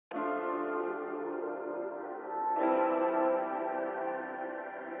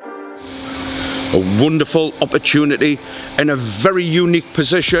A wonderful opportunity in a very unique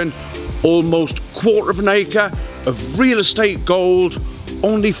position, almost quarter of an acre of real estate gold,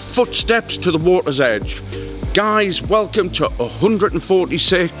 only footsteps to the water's edge. Guys, welcome to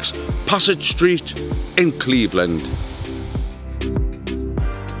 146 Passage Street in Cleveland.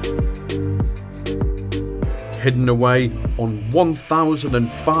 Hidden away on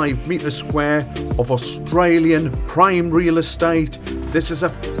 1,005 metres square of Australian prime real estate, this is a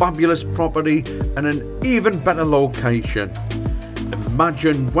fabulous property and an even better location.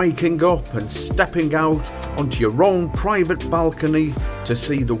 Imagine waking up and stepping out onto your own private balcony to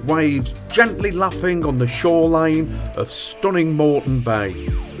see the waves gently lapping on the shoreline of stunning Moreton Bay.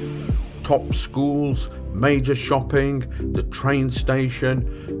 Top schools, major shopping, the train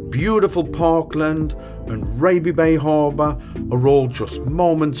station, beautiful parkland and Raby Bay Harbour are all just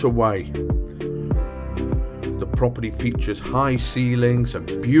moments away. The property features high ceilings and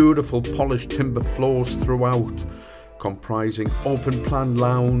beautiful polished timber floors throughout, comprising open plan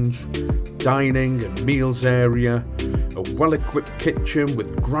lounge, dining and meals area, a well-equipped kitchen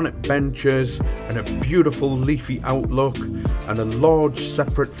with granite benches and a beautiful leafy outlook, and a large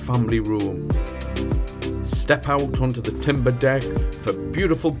separate family room. Step out onto the timber deck for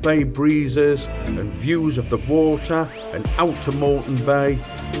beautiful bay breezes and views of the water and out to Moreton Bay.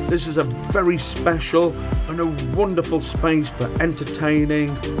 This is a very special and a wonderful space for entertaining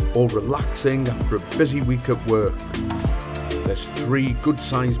or relaxing after a busy week at work. There's 3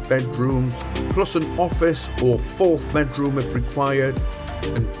 good-sized bedrooms, plus an office or 4th bedroom if required,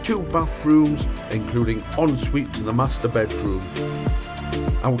 and 2 bathrooms, including ensuite to the master bedroom.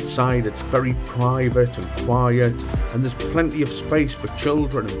 Outside it's very private and quiet, and there's plenty of space for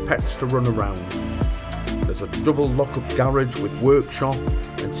children and pets to run around. There's a double lock-up garage with workshop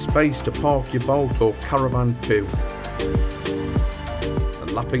and space to park your boat or caravan too.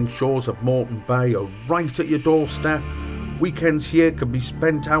 The lapping shores of Moreton Bay are right at your doorstep. Weekends here can be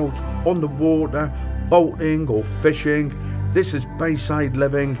spent out on the water, boating or fishing. This is bayside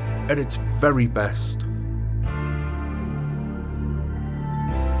living at its very best.